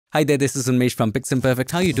Hi there, this is Unmesh from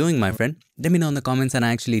PiXimperfect. How are you doing, my friend? Let me know in the comments, and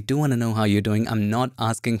I actually do want to know how you're doing. I'm not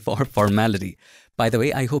asking for formality. By the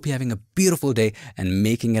way, I hope you're having a beautiful day and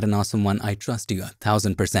making it an awesome one. I trust you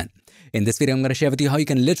 1000%. In this video, I'm going to share with you how you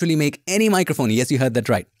can literally make any microphone. Yes, you heard that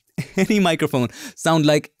right. Any microphone sound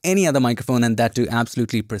like any other microphone, and that too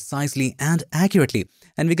absolutely precisely and accurately.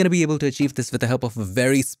 And we're going to be able to achieve this with the help of a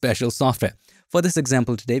very special software. For this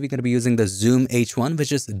example today, we're going to be using the Zoom H1,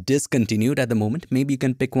 which is discontinued at the moment. Maybe you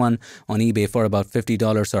can pick one on eBay for about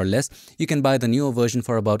 $50 or less. You can buy the newer version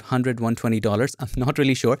for about $100, $120. I'm not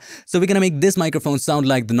really sure. So we're going to make this microphone sound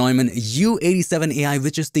like the Neumann U87 AI,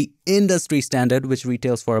 which is the industry standard, which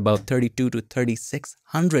retails for about $3,200 to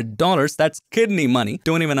 $3,600. That's kidney money.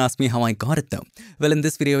 Don't even ask me how I got it though. Well, in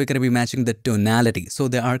this video, we're going to be matching the tonality. So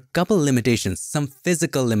there are a couple limitations, some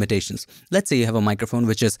physical limitations. Let's say you have a microphone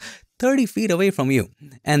which is 30 feet away from you,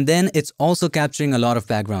 and then it's also capturing a lot of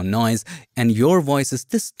background noise, and your voice is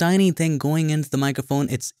this tiny thing going into the microphone.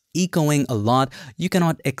 It's echoing a lot. You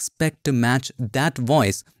cannot expect to match that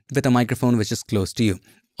voice with a microphone which is close to you.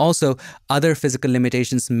 Also, other physical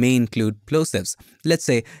limitations may include plosives. Let's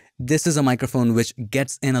say this is a microphone which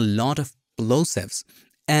gets in a lot of plosives,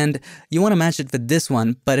 and you want to match it with this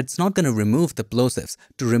one, but it's not going to remove the plosives.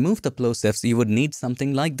 To remove the plosives, you would need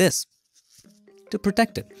something like this to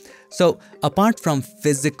protect it. So apart from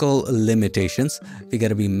physical limitations, we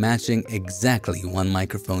gotta be matching exactly one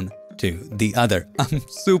microphone to the other. I'm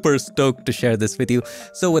super stoked to share this with you.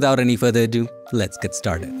 So without any further ado, let's get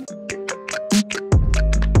started.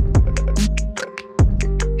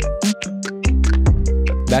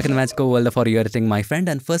 Back in the magical world of audio editing, my friend,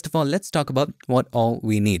 and first of all, let's talk about what all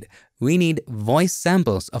we need. We need voice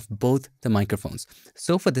samples of both the microphones.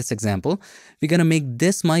 So for this example, we're going to make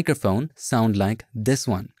this microphone sound like this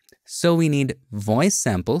one. So we need voice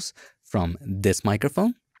samples from this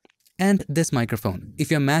microphone and this microphone. If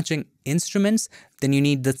you're matching instruments, then you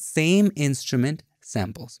need the same instrument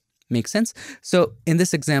samples. Make sense? So in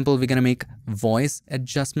this example, we're going to make voice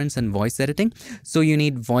adjustments and voice editing. So you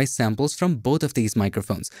need voice samples from both of these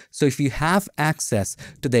microphones. So if you have access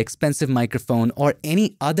to the expensive microphone or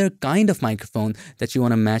any other kind of microphone that you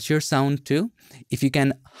want to match your sound to, if you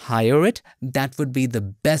can hire it, that would be the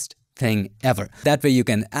best thing ever. That way you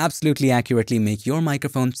can absolutely accurately make your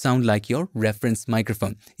microphone sound like your reference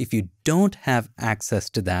microphone. If you don't have access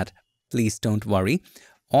to that, please don't worry.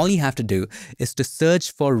 All you have to do is to search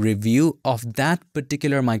for review of that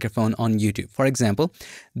particular microphone on YouTube. For example,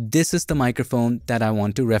 this is the microphone that I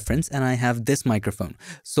want to reference, and I have this microphone.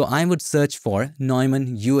 So I would search for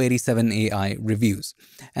Neumann U87 AI reviews,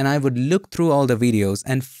 and I would look through all the videos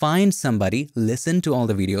and find somebody, listen to all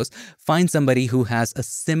the videos, find somebody who has a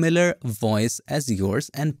similar voice as yours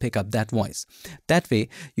and pick up that voice. That way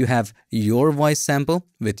you have your voice sample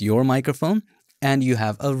with your microphone and you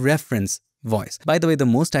have a reference voice. By the way, the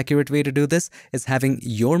most accurate way to do this is having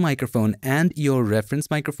your microphone and your reference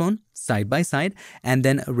microphone side by side and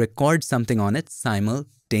then record something on it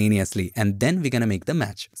simultaneously, and then we're gonna make the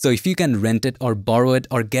match. So if you can rent it or borrow it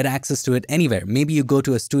or get access to it anywhere, maybe you go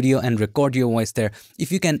to a studio and record your voice there.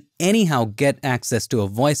 If you can anyhow get access to a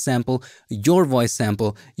voice sample, your voice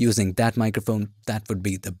sample using that microphone, that would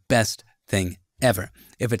be the best thing ever.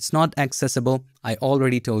 If it's not accessible, I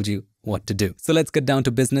already told you what to do. So let's get down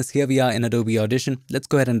to business. Here we are in Adobe Audition. Let's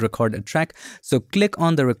go ahead and record a track. So click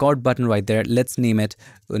on the record button right there. Let's name it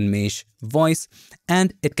Unmesh Voice,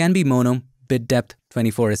 and it can be mono, bit depth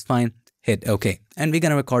 24 is fine. Hit OK. And we're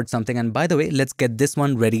going to record something. And by the way, let's get this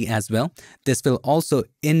one ready as well. This will also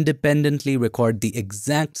independently record the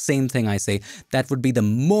exact same thing I say. That would be the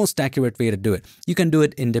most accurate way to do it. You can do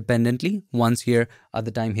it independently, once here,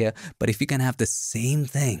 other time here. But if you can have the same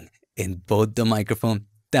thing in both the microphone,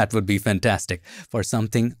 that would be fantastic for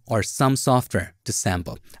something or some software to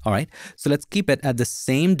sample. All right, so let's keep it at the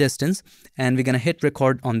same distance, and we're going to hit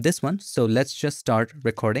record on this one. So let's just start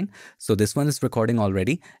recording. So this one is recording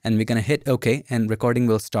already, and we're going to hit OK, and recording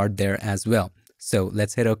will start there as well. So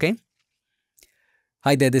let's hit OK.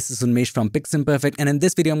 Hi there, this is Unmesh from PiXimperfect, and in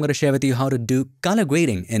this video I'm going to share with you how to do color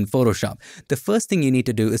grading in Photoshop. The first thing you need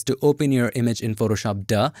to do is to open your image in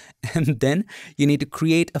Photoshop, and then you need to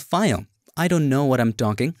create a file. I don't know what I'm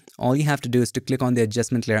talking. All you have to do is to click on the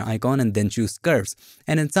adjustment layer icon and then choose curves.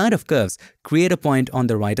 And inside of curves, create a point on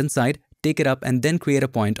the right hand side, take it up, and then create a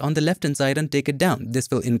point on the left hand side and take it down. This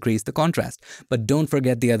will increase the contrast. But don't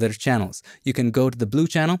forget the other channels. You can go to the blue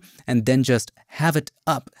channel and then just have it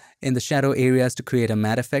up in the shadow areas to create a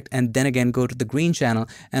matte effect, and then again go to the green channel.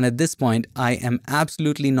 And at this point, I am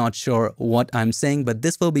absolutely not sure what I'm saying, but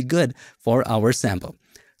this will be good for our sample.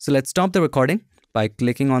 So let's stop the recording by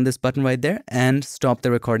clicking on this button right there and stop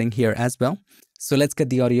the recording here as well. So let's get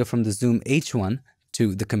the audio from the Zoom H1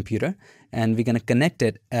 to the computer, and we're going to connect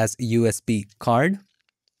it as USB card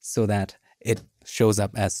so that it shows up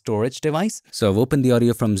as storage device. So I've opened the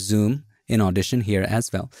audio from Zoom in Audition here as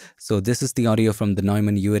well. So this is the audio from the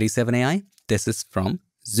Neumann U87 AI. This is from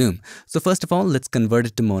Zoom. So first of all, let's convert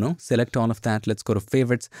it to mono. Select all of that. Let's go to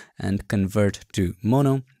favorites and convert to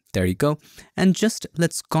mono. There you go. And just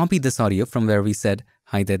let's copy this audio from where we said,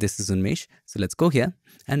 hi there, this is Unmesh. So let's go here,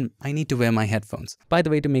 and I need to wear my headphones. By the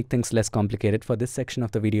way, to make things less complicated, for this section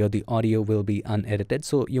of the video, the audio will be unedited.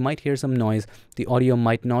 So you might hear some noise. The audio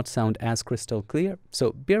might not sound as crystal clear.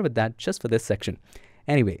 So bear with that just for this section.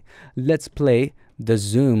 Anyway, let's play the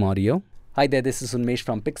Zoom audio. Hi there, this is Unmesh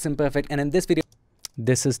from PiXimperfect, and in this video,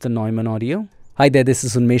 this is the Neumann audio. Hi there, this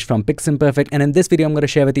is Unmesh from PiXimperfect, and in this video, I'm going to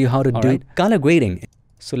share with you how to do color grading.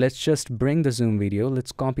 So let's just bring the Zoom video.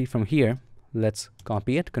 Let's copy from here. Let's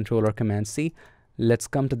copy it, Control or Command C. Let's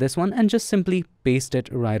come to this one and just simply paste it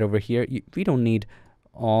right over here. We don't need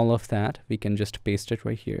all of that. We can just paste it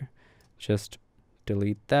right here. Just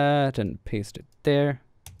delete that and paste it there.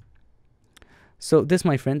 So this,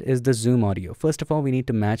 my friend, is the Zoom audio. First of all, we need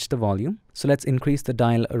to match the volume. So let's increase the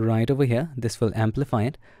dial right over here. This will amplify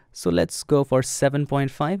it. So let's go for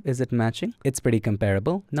 7.5. Is it matching? It's pretty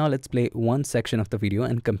comparable. Now let's play one section of the video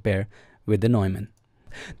and compare with the Neumann.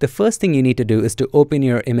 The first thing you need to do is to open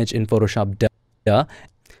your image in Photoshop.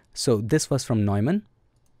 So this was from Neumann.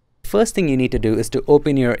 First thing you need to do is to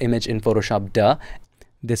open your image in Photoshop.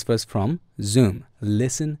 This was from Zoom.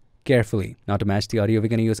 Listen carefully. Now to match the audio, we're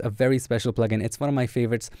going to use a very special plugin. It's one of my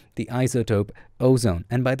favorites, the iZotope Ozone.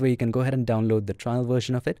 And by the way, you can go ahead and download the trial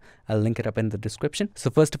version of it. I'll link it up in the description. So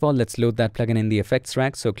first of all, let's load that plugin in the effects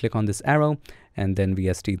rack. So click on this arrow and then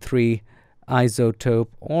VST3, iZotope,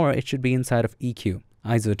 or it should be inside of EQ.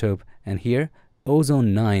 iZotope, and here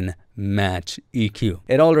Ozone 9 Match EQ.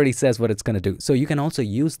 It already says what it's going to do. So you can also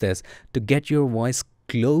use this to get your voice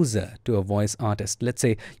closer to a voice artist. Let's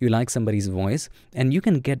say you like somebody's voice and you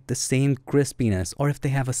can get the same crispiness, or if they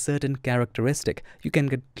have a certain characteristic, you can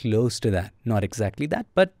get close to that. Not exactly that,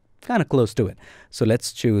 but kind of close to it. So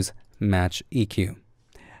let's choose Match EQ.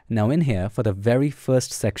 Now in here, for the very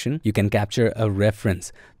first section, you can capture a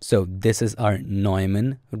reference. So this is our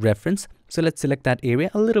Neumann reference. So let's select that area.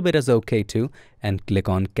 A little bit is okay too, and click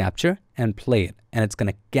on capture and play it. And it's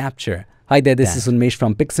going to capture. Hi there, this is Unmesh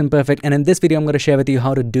from PiXimperfect, and in this video, I'm going to share with you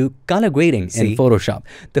how to do color grading in Photoshop.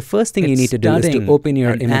 The first thing you need to do is to open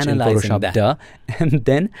your image in Photoshop, and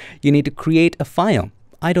then you need to create a file.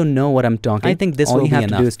 I don't know what I'm talking. I think this all you have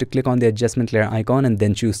to do is to click on the adjustment layer icon and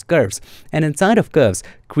then choose curves. And inside of curves,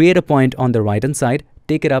 create a point on the right hand side,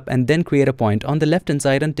 take it up, and then create a point on the left hand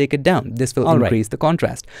side and take it down. This will increase the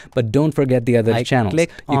contrast. But don't forget the other channels.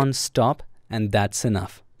 Click on stop, and that's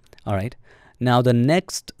enough. All right. Now the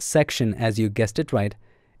next section, as you guessed it right,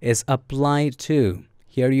 is apply to.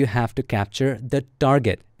 Here you have to capture the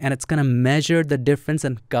target, and it's going to measure the difference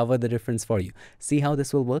and cover the difference for you. See how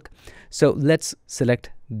this will work? So let's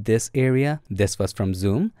select this area. This was from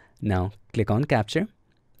Zoom. Now click on capture.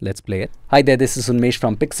 Let's play it. Hi there, this is Unmesh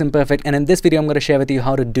from PiXimperfect, and in this video, I'm going to share with you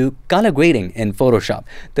how to do color grading in Photoshop.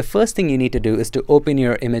 The first thing you need to do is to open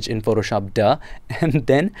your image in Photoshop, and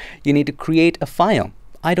then you need to create a file.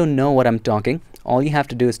 I don't know what I'm talking. All you have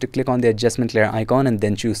to do is to click on the adjustment layer icon and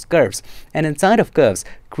then choose curves. And inside of curves,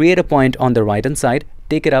 create a point on the right hand side,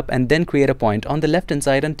 take it up, and then create a point on the left hand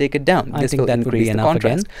side and take it down. This will increase the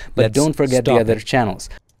contrast, but don't forget the other channels.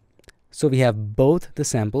 So we have both the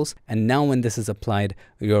samples, and now when this is applied,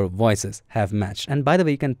 your voices have matched. And by the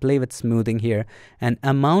way, you can play with smoothing here, and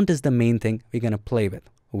amount is the main thing we're going to play with.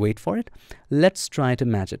 Wait for it. Let's try to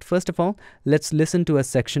match it. First of all, let's listen to a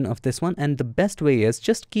section of this one, and the best way is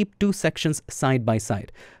just keep two sections side by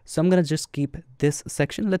side. So I'm going to just keep this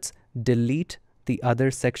section. Let's delete the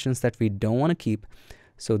other sections that we don't want to keep.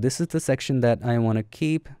 So this is the section that I want to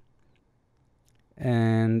keep,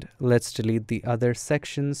 and let's delete the other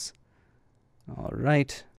sections. All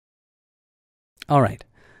right.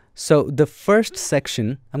 So the first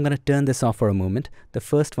section, I'm going to turn this off for a moment. The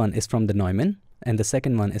first one is from the Neumann, and the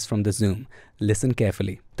second one is from the Zoom. Listen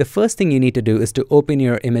carefully. The first thing you need to do is to open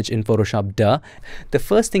your image in Photoshop. The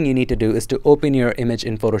first thing you need to do is to open your image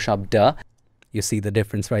in Photoshop. You see the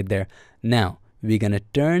difference right there. Now, we're going to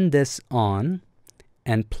turn this on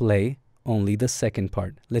and play only the second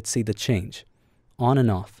part. Let's see the change. On and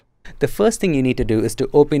off. The first thing you need to do is to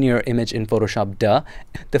open your image in Photoshop.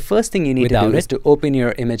 The first thing you need to do is to open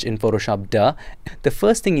your image in Photoshop. The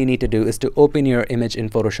first thing you need to do is to open your image in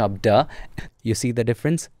Photoshop. You see the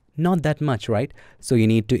difference? Not that much, right? So you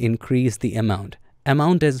need to increase the amount.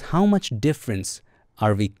 Amount is how much difference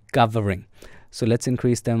are we covering. So let's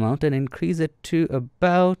increase the amount and increase it to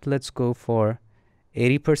about, let's go for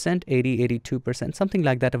 80%, 82%, something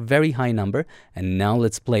like that, a very high number. And now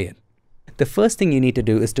let's play it. The first thing you need to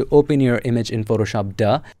do is to open your image in Photoshop,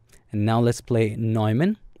 duh. And now let's play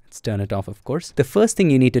Neumann. Let's turn it off, of course. The first thing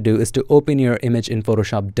you need to do is to open your image in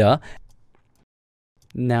Photoshop, duh.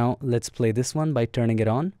 Now let's play this one by turning it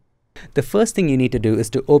on. The first thing you need to do is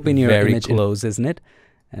to open your image. Very close, isn't it?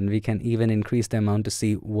 And we can even increase the amount to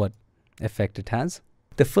see what effect it has.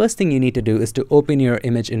 The first thing you need to do is to open your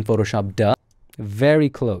image in Photoshop, duh. Very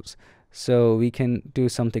close. So we can do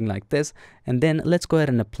something like this. And then let's go ahead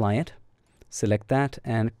and apply it. Select that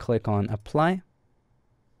and click on apply.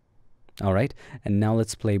 All right. And now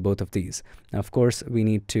let's play both of these. Now, of course, we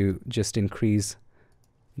need to just increase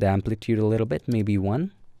the amplitude a little bit, maybe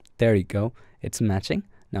 1. There you go. It's matching.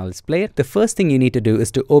 Now let's play it. The first thing you need to do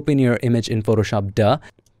is to open your image in Photoshop, duh.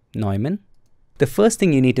 Neumann. The first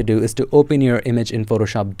thing you need to do is to open your image in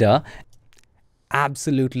Photoshop, duh.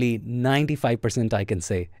 Absolutely 95% I can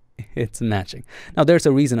say it's matching. Now there's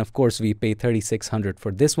a reason, of course, we pay $3,600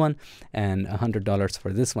 for this one and $100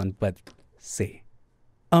 for this one, but see.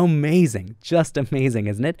 Amazing, just amazing,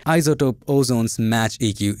 isn't it? iZotope Ozone's Match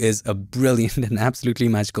EQ is a brilliant and absolutely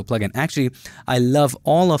magical plugin. Actually, I love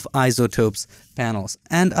all of iZotope's panels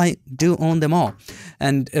and I do own them all.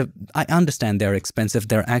 And I understand they're expensive.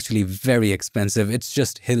 They're actually very expensive. It's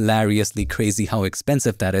just hilariously crazy how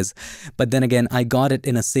expensive that is. But then again, I got it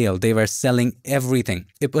in a sale. They were selling everything.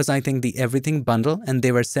 It was, I think, the everything bundle, and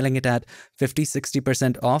they were selling it at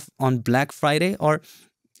 50-60% off on Black Friday, or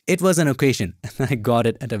it was an occasion. I got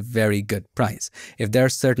it at a very good price. If there are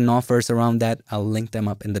certain offers around that, I'll link them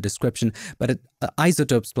up in the description. But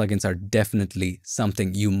iZotope's plugins are definitely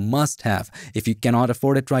something you must have. If you cannot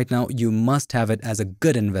afford it right now, you must have it as a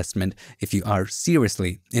good investment if you are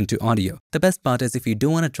seriously into audio. The best part is if you do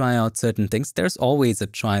want to try out certain things, there's always a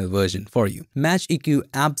trial version for you. Match EQ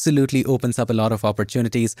absolutely opens up a lot of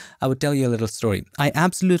opportunities. I would tell you a little story. I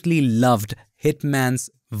absolutely loved Hitman's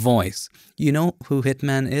voice. You know who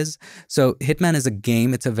Hitman is? So Hitman is a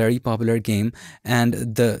game. It's a very popular game, and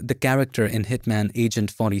the character in Hitman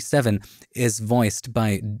Agent 47 is voiced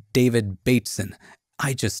by David Bateson.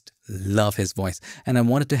 I just love his voice, and I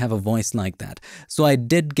wanted to have a voice like that. So I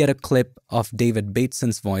did get a clip of David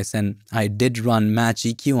Bateson's voice, and I did run Match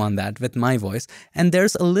EQ on that with my voice, and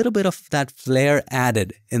there's a little bit of that flair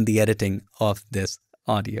added in the editing of this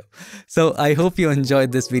audio. So I hope you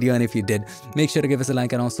enjoyed this video, and if you did, make sure to give us a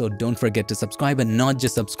like, and also don't forget to subscribe, and not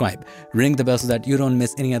just subscribe. Ring the bell so that you don't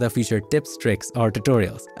miss any other future tips, tricks, or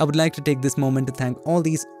tutorials. I would like to take this moment to thank all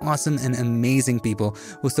these awesome and amazing people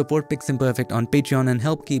who support PiXimperfect on Patreon and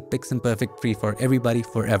help keep PiXimperfect free for everybody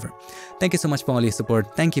forever. Thank you so much for all your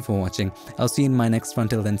support. Thank you for watching. I'll see you in my next one.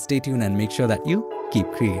 Till then, stay tuned and make sure that you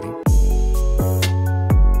keep creating.